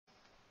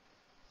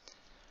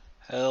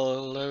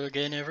Hello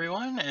again,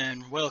 everyone,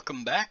 and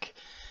welcome back.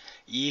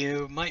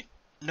 You might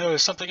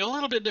notice something a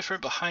little bit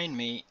different behind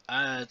me.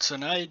 It's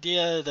an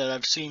idea that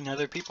I've seen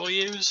other people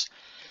use.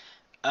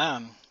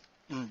 And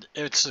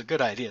it's a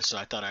good idea, so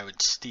I thought I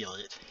would steal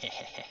it.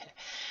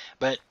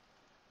 But,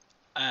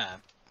 uh,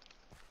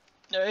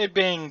 it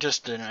being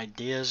just an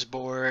ideas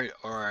board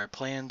or a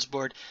plans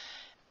board,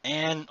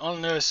 and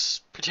on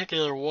this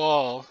particular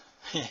wall,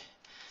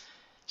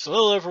 it's a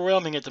little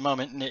overwhelming at the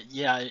moment, and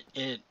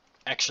it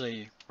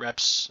actually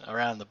wraps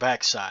around the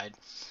backside.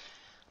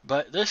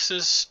 But this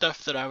is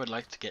stuff that I would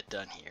like to get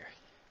done here.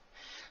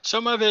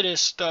 Some of it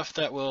is stuff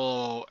that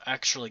will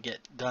actually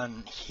get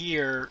done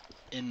here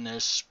in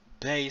this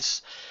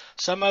base.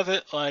 Some of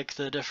it, like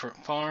the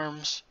different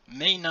farms,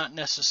 may not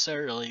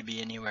necessarily be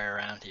anywhere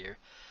around here.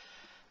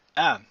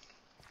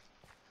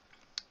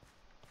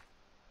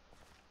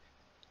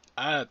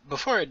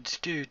 Before I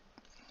do,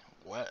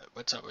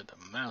 what's up with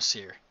the mouse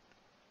here?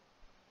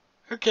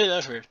 Okay,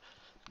 that's weird.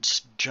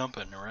 Just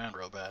jumping around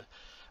real bad.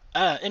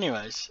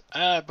 Anyways,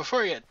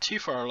 before I get too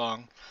far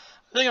along,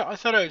 I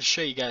thought I would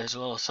show you guys a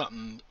little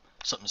something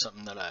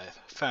that I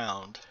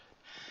found.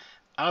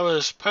 I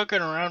was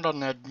poking around on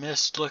that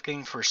mist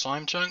looking for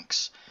slime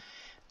chunks,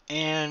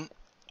 and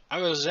I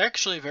was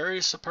actually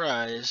very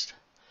surprised.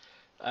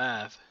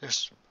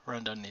 Just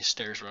run down these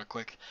stairs real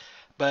quick.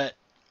 But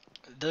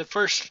the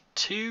first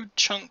two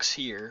chunks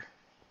here,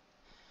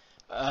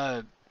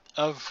 of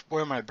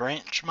where my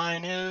branch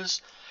mine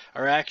is,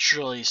 are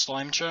actually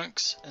slime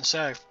chunks, and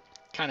so I've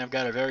kind of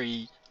got a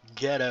very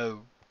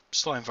ghetto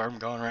slime farm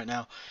going right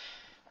now.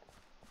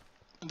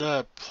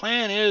 The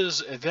plan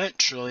is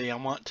eventually I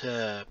want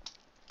to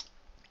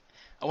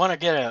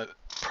get a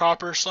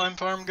proper slime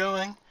farm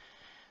going,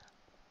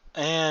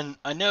 and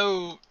I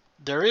know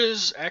there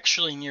is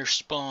actually near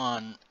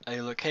spawn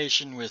a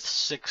location with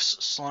 6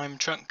 slime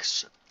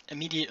chunks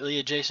immediately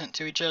adjacent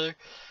to each other,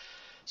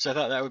 so I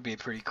thought that would be a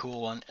pretty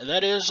cool one.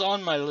 That is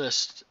on my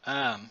list.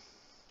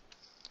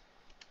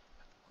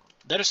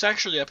 That is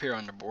actually up here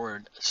on the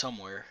board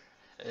somewhere.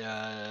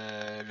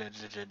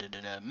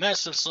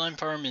 Massive slime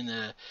farm in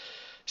the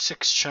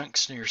 6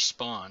 chunks near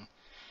spawn.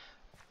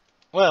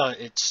 Well,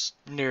 it's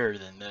nearer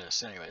than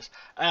this, anyways.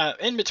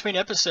 In between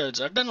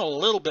episodes, I've done a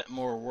little bit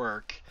more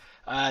work.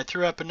 I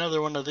threw up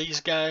another one of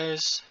these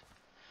guys.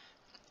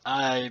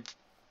 I've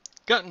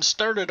gotten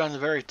started on the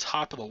very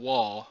top of the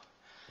wall.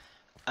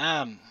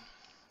 I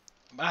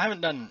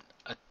haven't done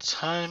a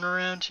ton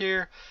around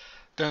here.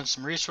 Done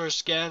some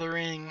resource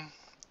gathering,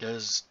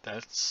 because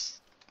that's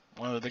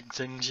one of the big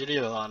things you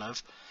do a lot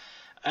of.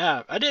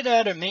 I did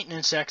add a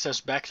maintenance access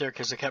back there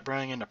because I kept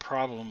running into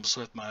problems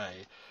with my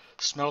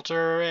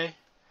smelter array.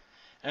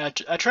 And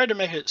I tried to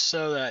make it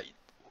so that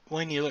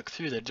when you look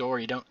through the door,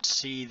 you don't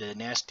see the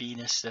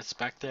nastiness that's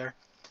back there.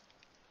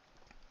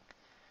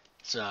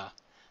 So,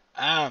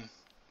 and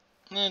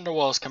the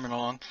wall's coming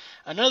along.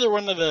 Another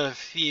one of the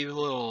few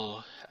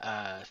little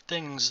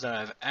things that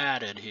I've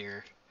added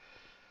here,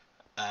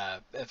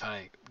 if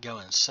I go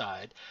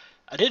inside.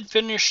 I did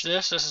finish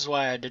this. This is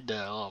why I did the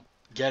little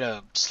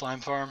ghetto slime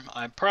farm.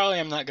 I probably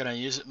am not going to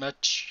use it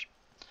much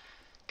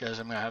because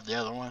I'm going to have the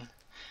other one.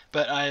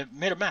 But I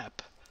made a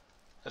map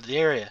of the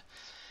area.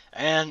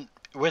 And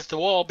with the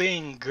wall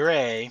being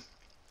gray,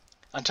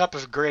 on top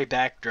of a gray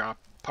backdrop,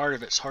 part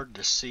of it's hard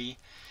to see.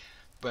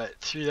 But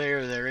through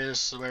there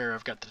is where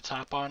I've got the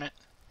top on it.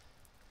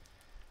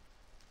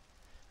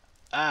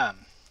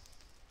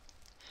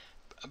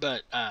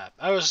 But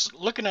I was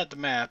looking at the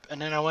map,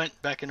 and then I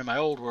went back into my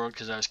old world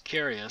because I was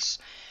curious,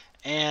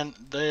 and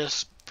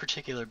this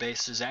particular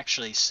base is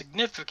actually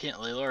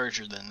significantly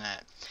larger than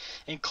that.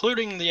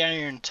 Including the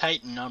Iron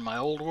Titan on my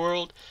old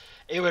world,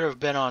 it would have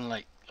been on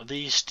like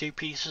these 2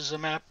 pieces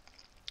of map,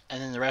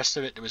 and then the rest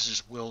of it was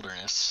just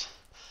wilderness.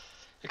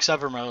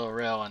 Except for my little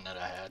railgun that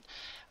I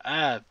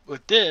had.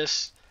 With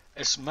this,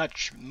 it's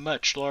much,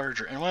 much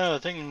larger, and one of the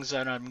things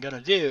that I'm going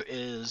to do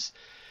is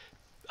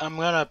I'm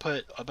going to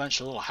put a bunch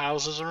of little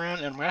houses around,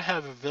 and I'm going to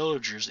have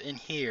villagers in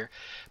here.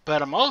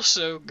 But I'm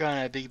also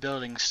going to be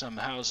building some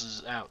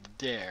houses out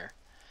there.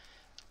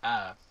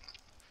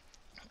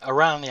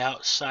 Around the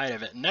outside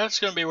of it. And that's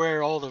going to be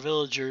where all the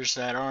villagers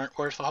that aren't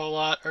worth a whole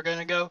lot are going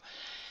to go.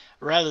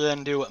 Rather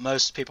than do what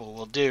most people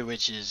will do,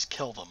 which is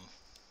kill them.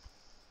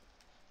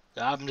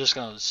 I'm just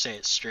going to say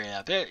it straight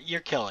up.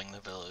 You're killing the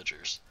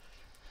villagers.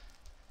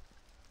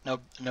 No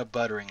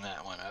buttering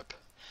that one up.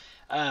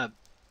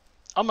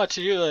 On my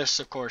to-do list,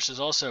 of course, is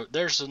also,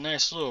 there's a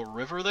nice little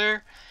river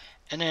there,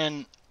 and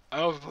then,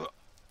 I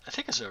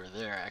think it's over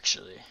there,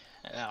 actually,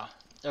 yeah,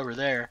 over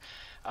there,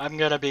 I'm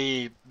going to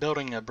be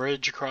building a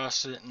bridge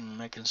across it and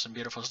making some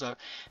beautiful stuff,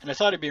 and I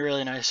thought it'd be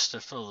really nice to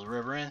fill the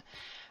river in.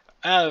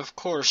 Of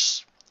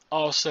course,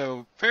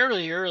 also,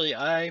 fairly early,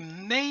 I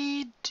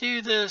may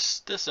do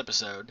this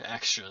episode,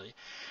 actually.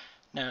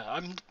 Now,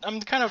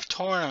 I'm kind of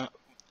torn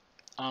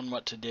on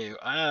what to do.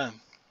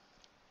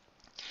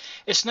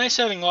 It's nice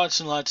having lots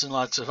and lots and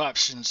lots of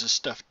options of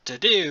stuff to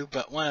do,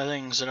 but one of the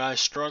things that I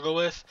struggle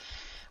with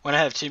when I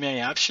have too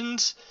many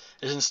options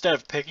is instead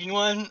of picking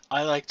one,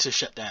 I like to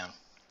shut down.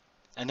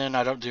 and then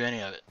I don't do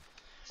any of it.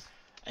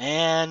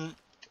 And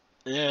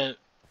yeah,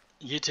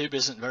 YouTube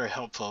isn't very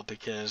helpful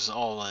because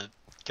all the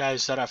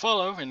guys that I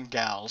follow, and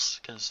gals,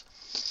 because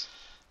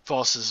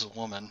False is a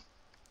woman,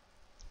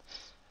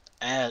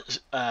 as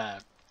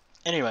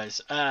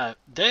anyways,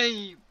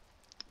 they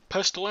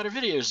post a lot of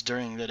videos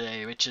during the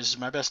day, which is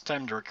my best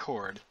time to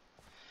record,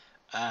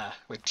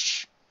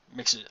 which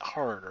makes it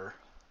harder.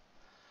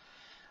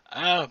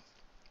 I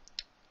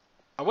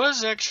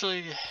was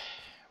actually,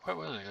 what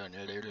was I going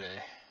to do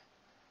today?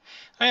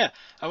 Oh yeah,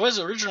 I was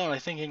originally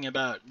thinking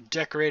about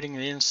decorating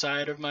the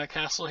inside of my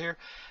castle here.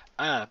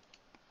 I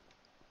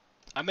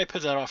may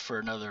put that off for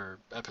another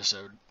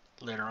episode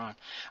later on.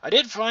 I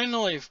did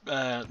finally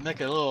make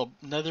a little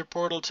nether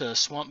portal to a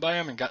swamp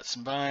biome and got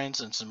some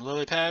vines and some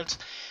lily pads.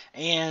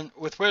 And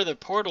with where the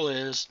portal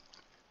is,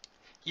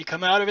 you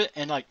come out of it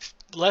and like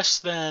less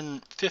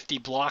than 50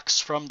 blocks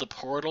from the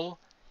portal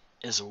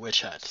is a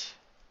witch hut.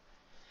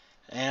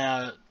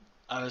 And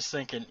I was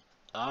thinking,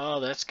 oh,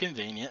 that's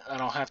convenient. I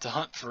don't have to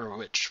hunt for a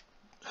witch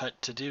hut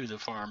to do the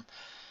farm.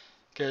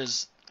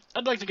 Because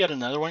I'd like to get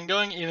another one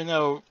going, even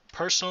though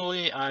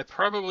personally I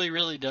probably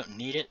really don't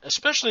need it,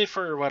 especially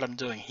for what I'm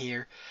doing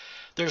here.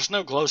 There's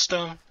no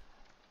glowstone.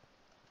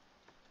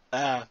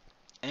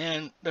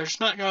 And there's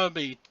not going to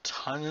be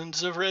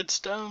tons of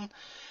redstone.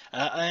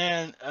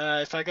 And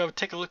if I go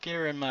take a look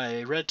here in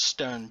my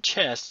redstone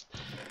chest,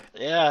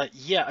 yeah,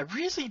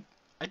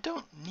 I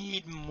don't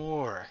need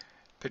more,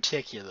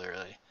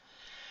 particularly.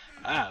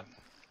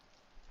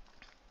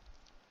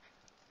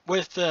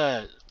 With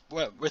the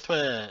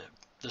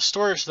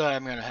storage that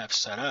I'm going to have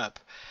set up,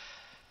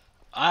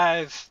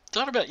 I've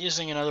thought about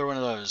using another one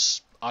of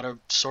those auto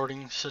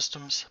sorting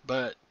systems,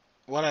 but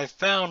what I've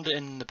found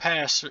in the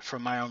past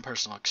from my own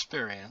personal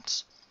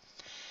experience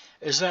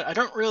is that I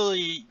don't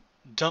really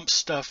dump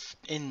stuff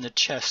in the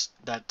chest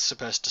that's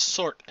supposed to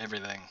sort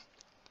everything.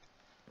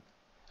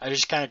 I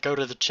just kind of go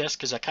to the chest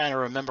because I kind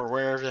of remember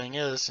where everything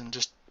is and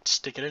just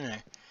stick it in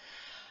there.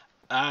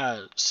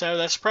 So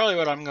that's probably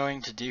what I'm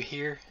going to do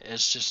here,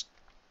 is just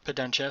put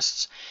down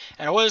chests.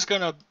 And I was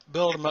going to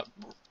build them up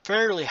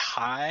fairly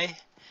high,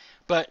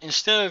 but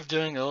instead of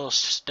doing a little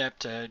step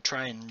to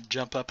try and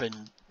jump up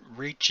and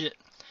reach it,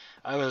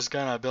 I was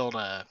going to build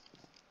I'm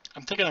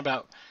thinking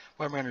about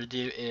what I'm going to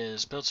do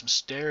is build some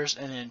stairs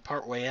and then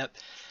part way up,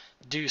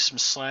 do some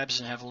slabs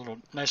and have a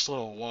nice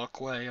little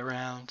walkway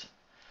around.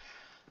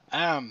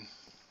 But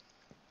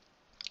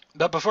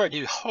before I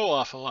do a whole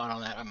awful lot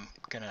on that, I'm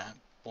going to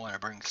want to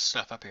bring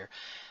stuff up here.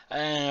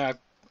 And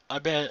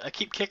I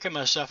keep kicking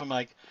myself. I'm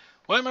like,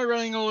 why am I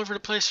running all over the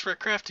place for a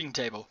crafting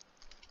table?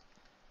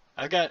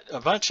 I've got a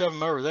bunch of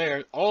them over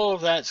there. All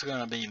of that's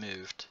going to be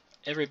moved.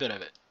 Every bit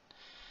of it.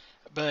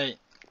 But,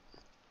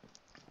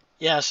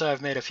 yeah, so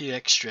I've made a few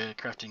extra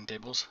crafting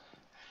tables.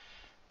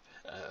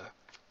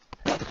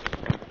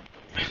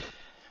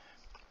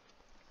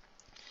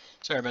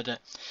 Sorry about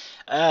that.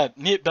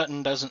 Mute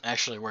button doesn't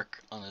actually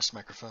work on this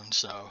microphone,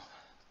 so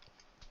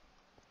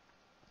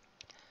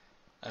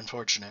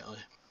unfortunately.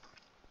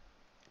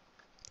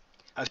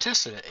 I've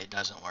tested it, it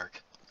doesn't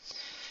work.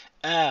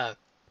 But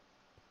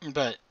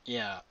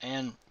yeah,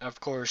 and of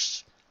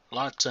course,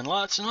 lots and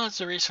lots and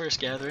lots of resource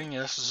gathering.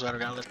 This is what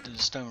I've got left in the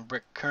stone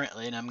brick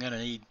currently, and I'm gonna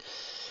need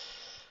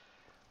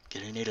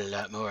a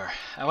lot more.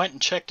 I went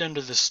and checked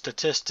into the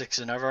statistics,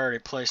 and I've already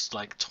placed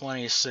like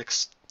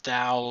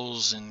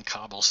 26,000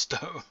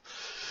 cobblestone.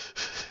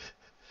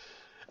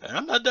 And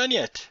I'm not done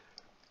yet.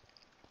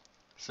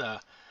 So,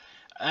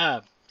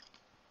 and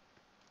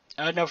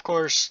of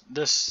course,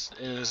 this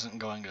isn't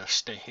going to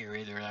stay here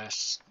either.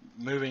 That's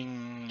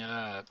moving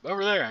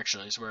over there,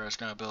 actually, is where I was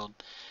going to build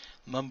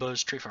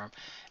Mumbo's tree farm.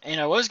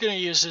 And I was going to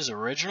use his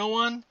original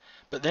one,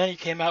 but then he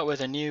came out with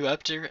a new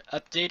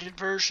updated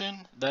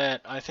version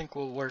that I think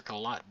will work a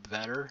lot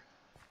better.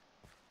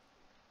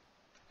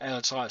 And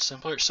it's a lot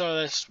simpler. So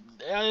that's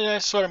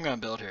what I'm going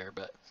to build here.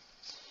 But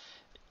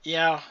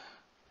yeah.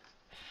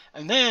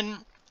 And then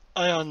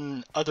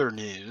on other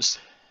news,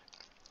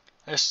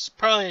 I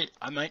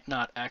might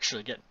not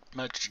actually get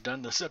much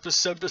done this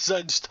episode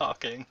besides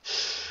talking.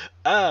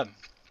 In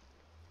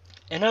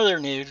other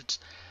news,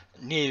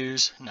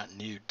 the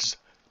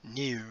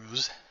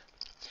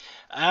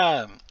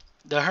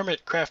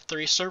Hermitcraft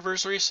 3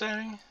 server's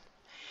resetting,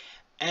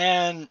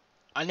 and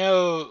I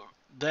know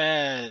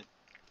that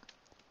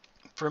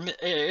for me,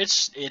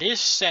 it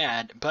is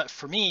sad, but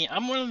for me,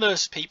 I'm one of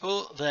those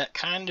people that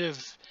kind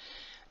of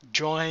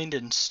joined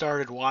and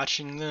started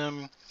watching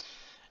them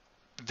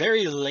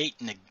very late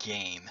in the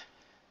game.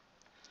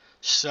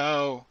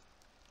 So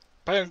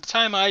by the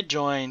time I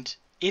joined,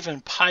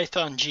 even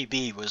Python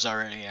GB was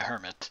already a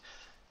hermit.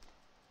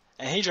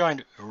 And he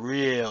joined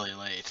really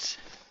late.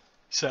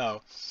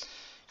 So,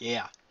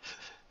 yeah.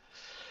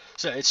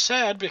 So it's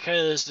sad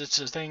because it's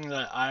a thing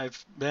that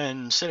I've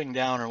been sitting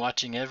down and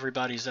watching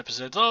everybody's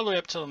episodes all the way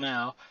up till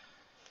now.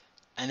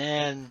 And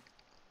then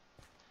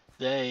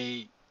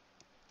they're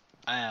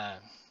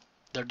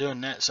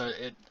doing that. So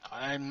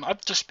I'm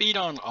up to speed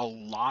on a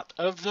lot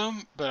of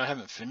them, but I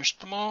haven't finished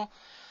them all.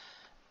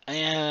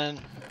 And,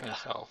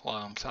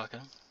 while I'm talking,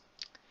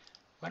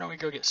 why don't we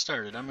go get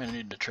started? I'm gonna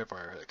need the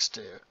tripwire hooks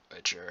too,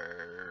 which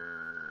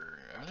are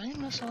they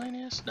in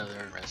miscellaneous? No,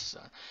 they're in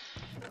redstone.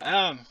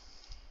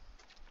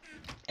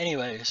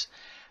 Anyways,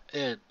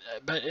 and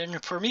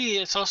for me,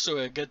 it's also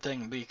a good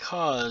thing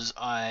because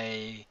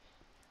I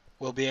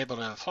will be able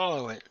to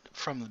follow it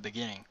from the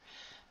beginning.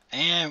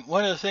 And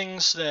one of the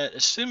things that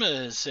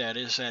Asuma has said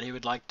is that he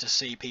would like to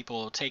see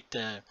people take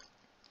the.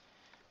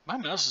 My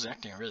mouse is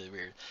acting really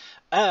weird.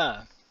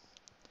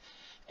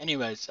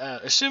 Anyways,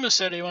 Asuma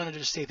said he wanted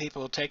to see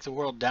people take the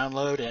world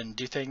download and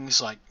do things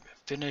like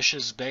finish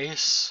his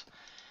base.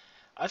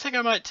 I think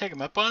I might take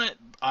him up on it.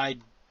 I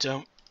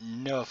don't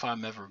know if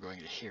I'm ever going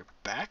to hear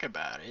back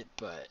about it,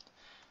 but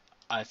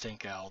I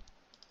think I'll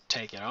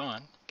take it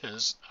on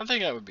because I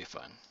think that would be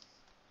fun.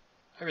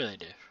 I really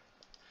do.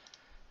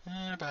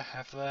 About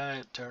half of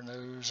that, turn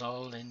those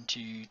all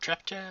into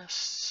trap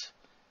chests.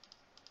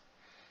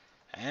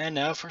 And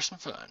now for some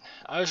fun.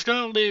 I was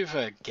going to leave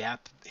a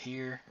gap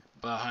here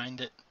behind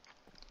it.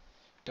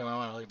 Do I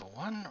want to leave a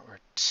 1 or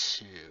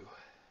 2?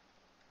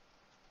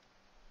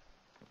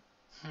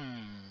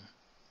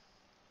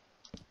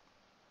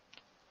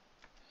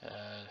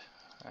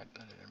 I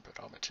didn't put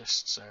all my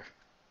chests there.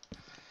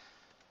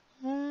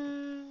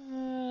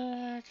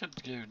 I could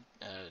do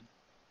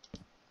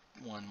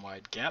one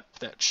wide gap.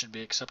 That should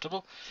be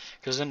acceptable.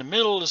 Because in the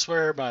middle is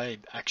where my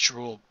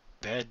actual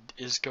bed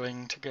is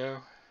going to go.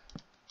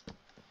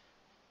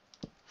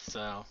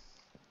 So,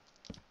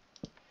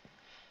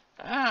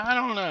 I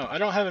don't know. I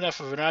don't have enough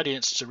of an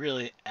audience to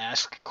really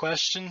ask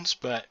questions,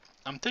 but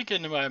I'm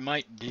thinking what I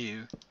might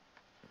do,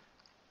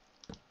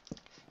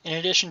 in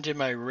addition to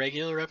my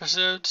regular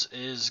episodes,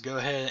 is go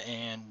ahead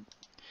and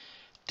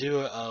do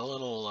a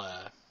little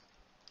a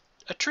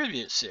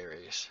tribute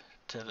series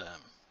to them,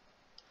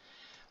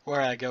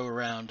 where I go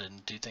around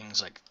and do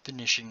things like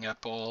finishing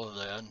up all of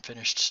the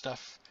unfinished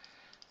stuff.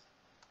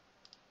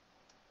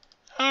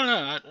 I don't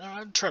know.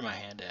 I'd try my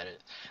hand at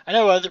it. I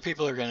know other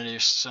people are going to do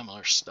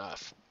similar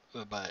stuff,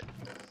 but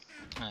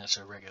that's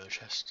a regular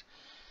chest.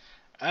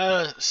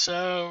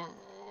 So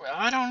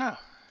I don't know.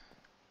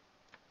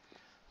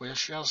 We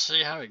shall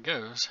see how it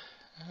goes.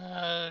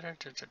 Right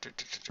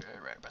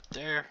about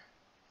there.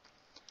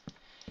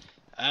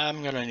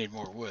 I'm gonna need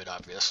more wood,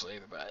 obviously,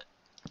 but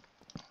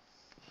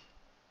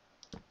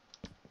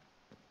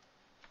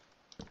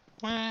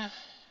well,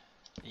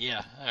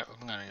 yeah,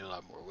 I'm gonna need a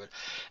lot more wood.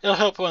 It'll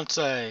help once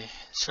I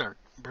start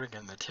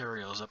bringing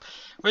materials up,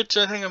 which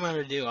I think I'm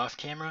gonna do off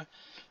camera.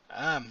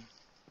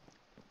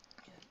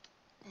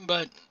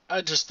 But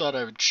I just thought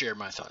I would share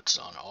my thoughts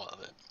on all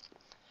of it.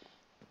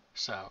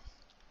 So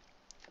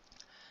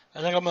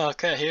I think I'm gonna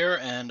cut here,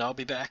 and I'll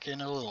be back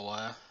in a little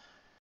while.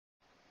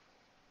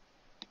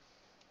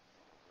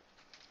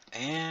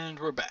 And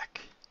we're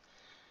back.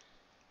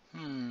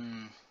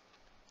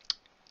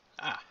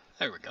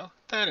 There we go.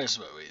 That is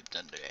what we've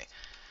done today.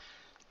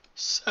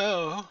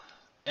 So,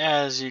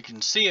 as you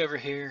can see over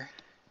here,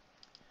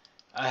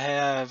 I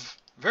have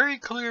very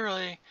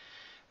clearly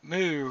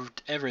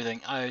moved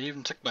everything. I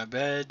even took my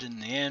bed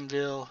and the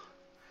anvil.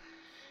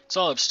 It's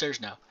all upstairs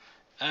now.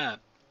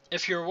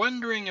 If you're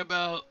wondering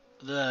about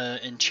the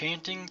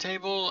enchanting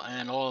table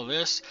and all of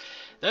this,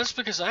 that's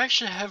because I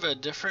actually have a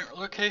different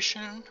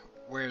location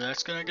where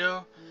that's going to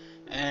go.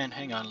 And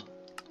hang on,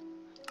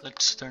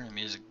 let's turn the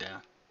music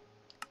down.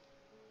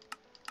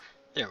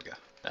 There we go.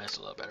 That's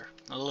a little better.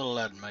 A little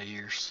loud in my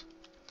ears.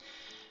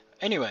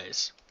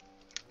 Anyways,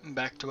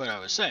 back to what I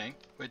was saying.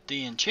 With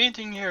the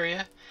enchanting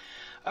area,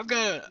 I've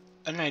got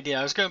an idea.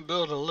 I was going to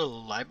build a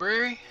little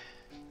library.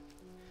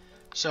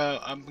 So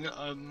I'm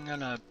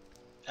gonna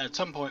at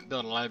some point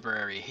build a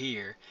library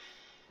here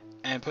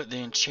and put the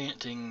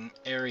enchanting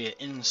area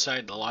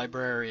inside the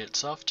library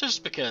itself,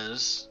 just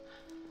because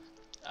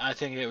I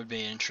think it would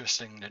be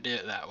interesting to do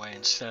it that way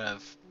instead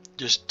of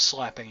just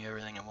slapping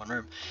everything in one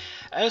room.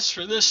 As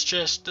for this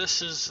chest,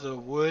 this is the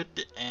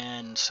wood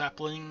and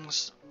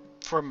saplings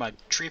for my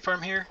tree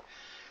farm here.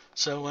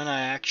 So when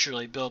I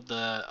actually build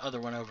the other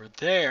one over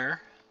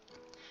there,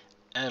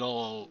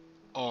 it'll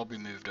all be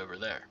moved over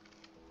there.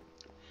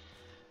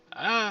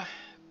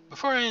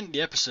 Before I end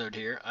the episode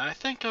here, I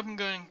think I'm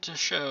going to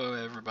show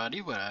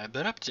everybody what I've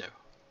been up to.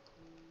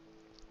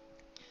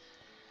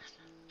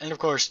 And of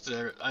course,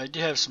 I do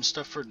have some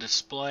stuff for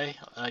display,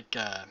 like,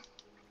 I'll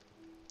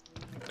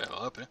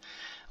open it.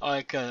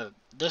 Like,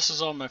 this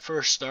is all my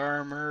first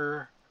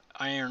armor,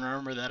 iron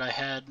armor that I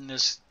had in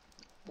this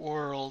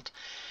world.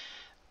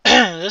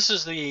 This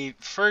is the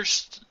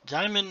first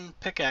diamond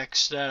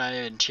pickaxe that I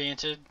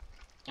enchanted,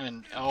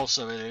 and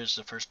also it is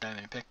the first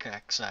diamond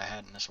pickaxe I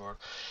had in this world.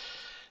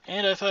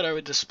 And I thought I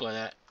would display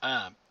that.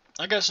 I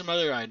got some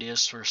other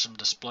ideas for some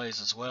displays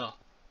as well.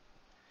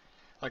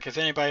 Like if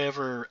anybody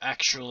ever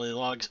actually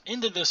logs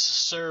into this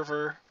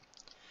server,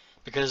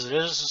 because it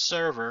is a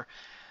server,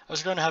 I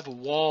was going to have a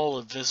wall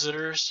of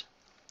visitors,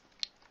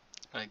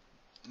 like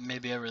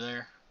maybe over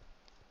there,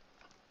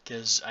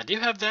 because I do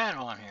have that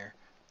on here.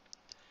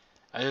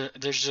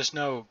 There's just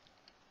no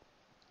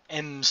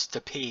M's to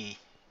P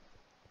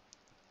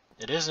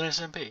It is an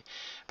SMP.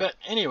 But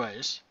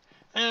anyways,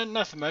 and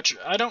nothing much.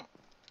 I don't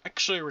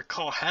actually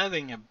recall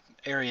having an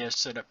area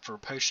set up for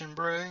potion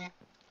brewing,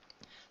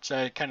 so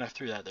I kind of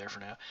threw that there for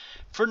now.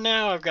 For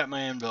now, I've got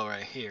my anvil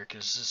right here,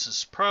 because this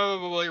is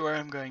probably where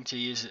I'm going to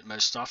use it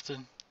most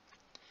often,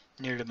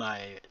 near to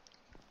my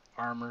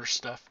armor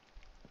stuff.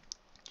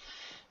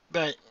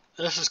 But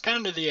this is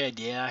kind of the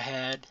idea I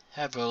had.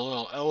 Have a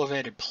little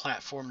elevated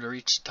platform to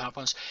reach the top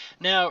ones.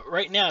 Now,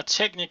 right now,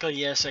 technically,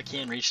 yes, I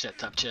can reach that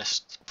top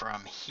chest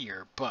from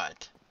here,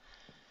 but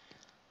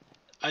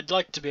I'd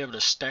like to be able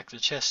to stack the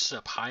chests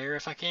up higher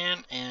if I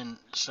can, and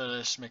so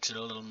this makes it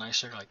a little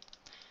nicer. Like,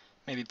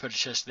 maybe put a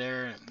chest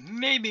there, and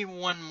maybe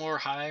one more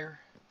higher.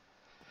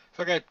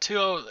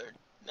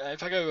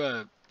 If I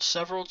go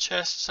several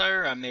chests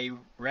higher, I may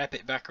wrap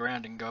it back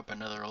around and go up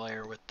another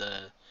layer with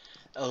the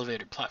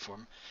elevated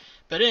platform.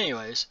 But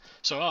anyways,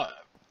 so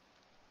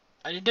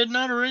I did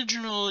not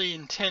originally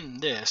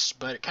intend this,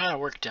 but it kind of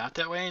worked out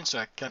that way, and so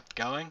I kept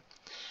going.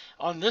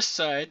 On this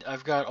side,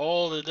 I've got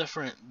all the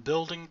different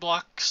building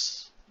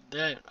blocks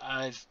that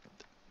I've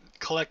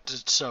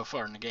collected so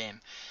far in the game.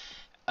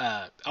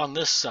 On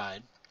this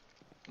side,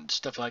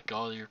 stuff like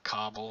all your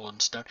cobble and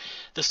stuff.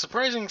 The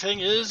surprising thing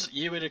is,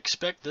 you would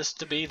expect this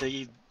to be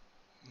the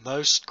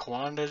most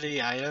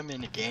quantity item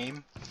in the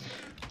game.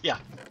 Yeah,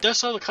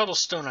 that's all the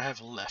cobblestone I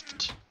have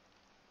left.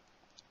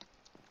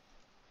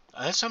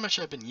 That's how much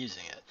I've been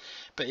using it.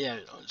 But yeah,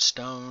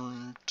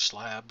 stone,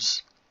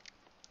 slabs.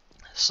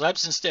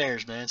 Slabs and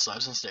stairs, man.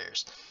 Slabs and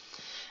stairs.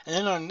 And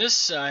then on this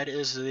side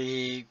is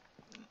the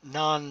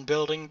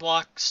non-building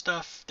block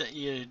stuff that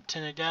you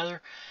tend to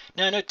gather.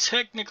 Now, I know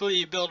technically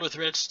you build with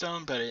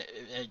redstone, but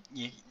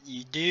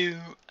you do,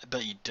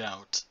 but you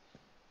don't.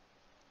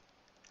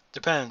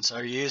 Depends.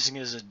 Are you using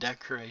it as a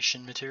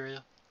decoration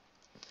material?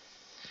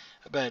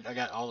 But I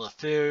got all the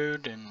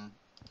food and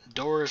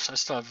doors. I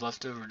still have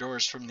leftover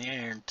doors from the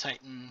Iron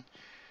Titan.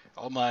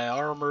 All my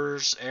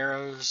armors,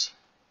 arrows,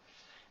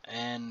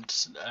 and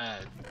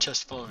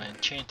chest full of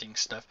enchanting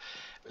stuff.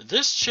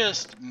 This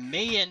chest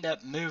may end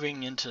up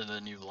moving into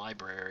the new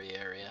library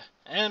area.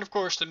 And of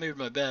course I moved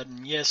my bed,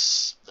 and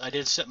yes, I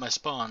did set my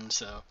spawn,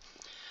 so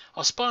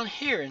I'll spawn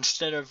here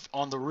instead of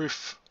on the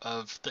roof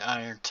of the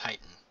Iron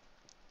Titan.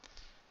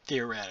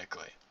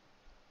 Theoretically.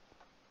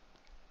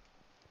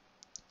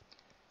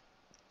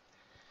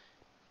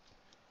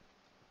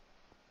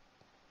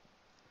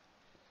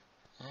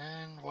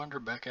 And wander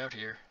back out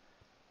here.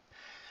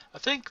 I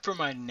think for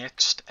my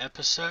next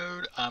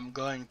episode, I'm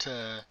going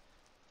to,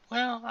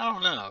 well, I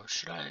don't know.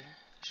 Should I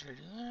do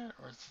that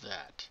or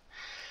that?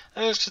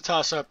 I just to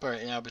toss up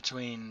right now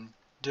between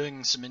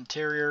doing some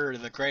interior to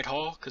the Great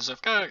Hall, because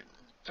I've got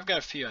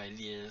a few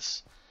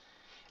ideas,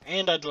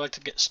 and I'd like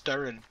to get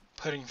started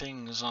putting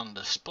things on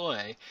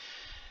display.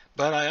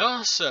 But I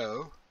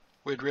also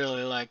would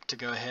really like to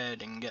go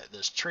ahead and get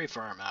this tree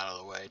farm out of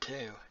the way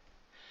too,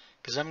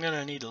 because I'm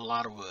gonna need a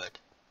lot of wood.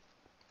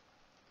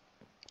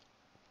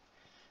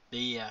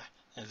 The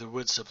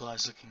wood supply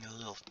is looking a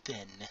little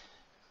thin.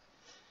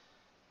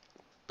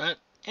 But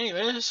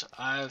anyways,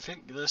 I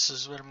think this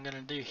is what I'm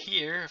gonna do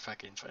here. If I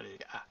can find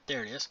it,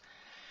 there it is.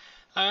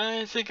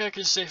 I think I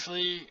can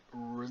safely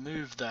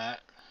remove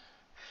that.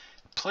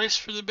 Place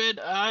for the bed,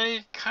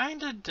 I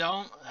kinda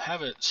don't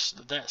have it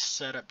that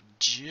set up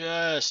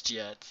just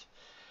yet.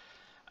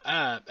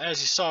 As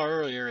you saw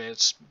earlier,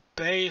 it's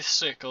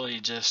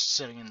basically just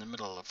sitting in the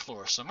middle of the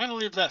floor, so I'm gonna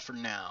leave that for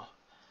now.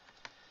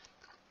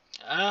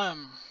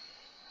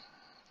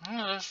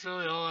 Yeah, that's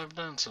really all I've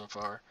done so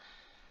far.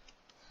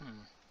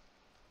 And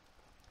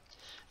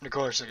of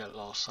course I got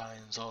little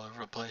signs all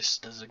over the place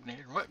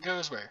designating what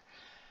goes where.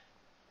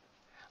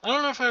 I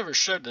don't know if I ever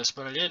showed this,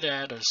 but I did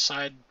add a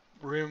side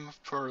room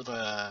for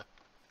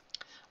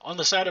on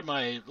the side of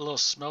my little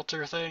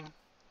smelter thing.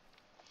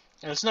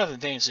 And it's nothing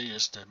fancy,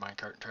 just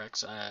minecart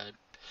tracks. If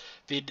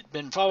you'd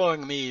been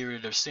following me, you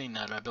would have seen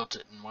that I built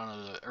it in one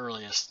of the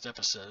earliest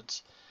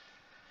episodes.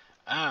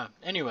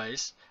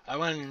 Anyways, I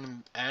went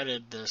and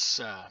added this,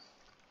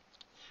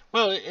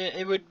 well,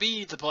 it would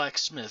be the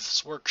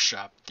blacksmith's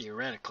workshop,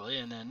 theoretically,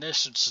 and then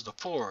this is the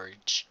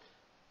forge.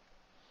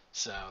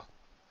 So,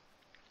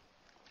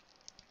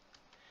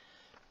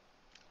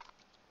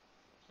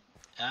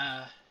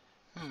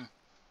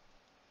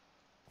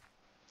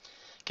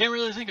 can't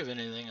really think of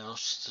anything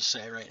else to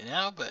say right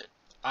now, but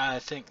I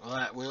think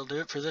that will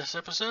do it for this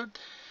episode.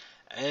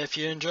 If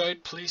you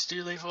enjoyed, please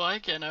do leave a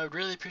like, and I would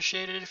really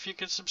appreciate it if you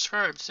could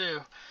subscribe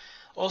too.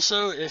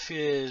 Also, it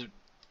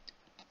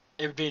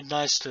would be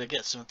nice to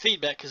get some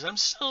feedback, because I'm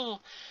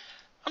still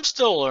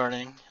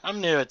learning.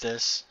 I'm new at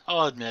this.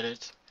 I'll admit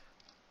it.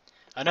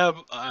 I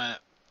know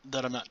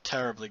that I'm not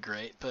terribly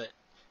great, but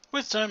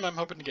with time I'm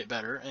hoping to get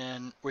better,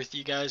 and with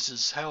you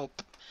guys'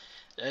 help,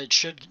 it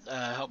should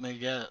help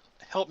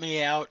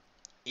me out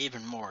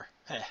even more.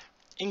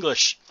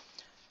 English,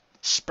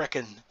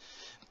 sprechen.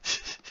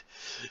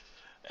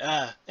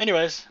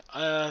 Anyways,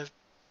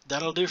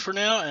 that'll do for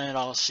now, and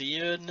I'll see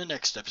you in the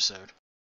next episode.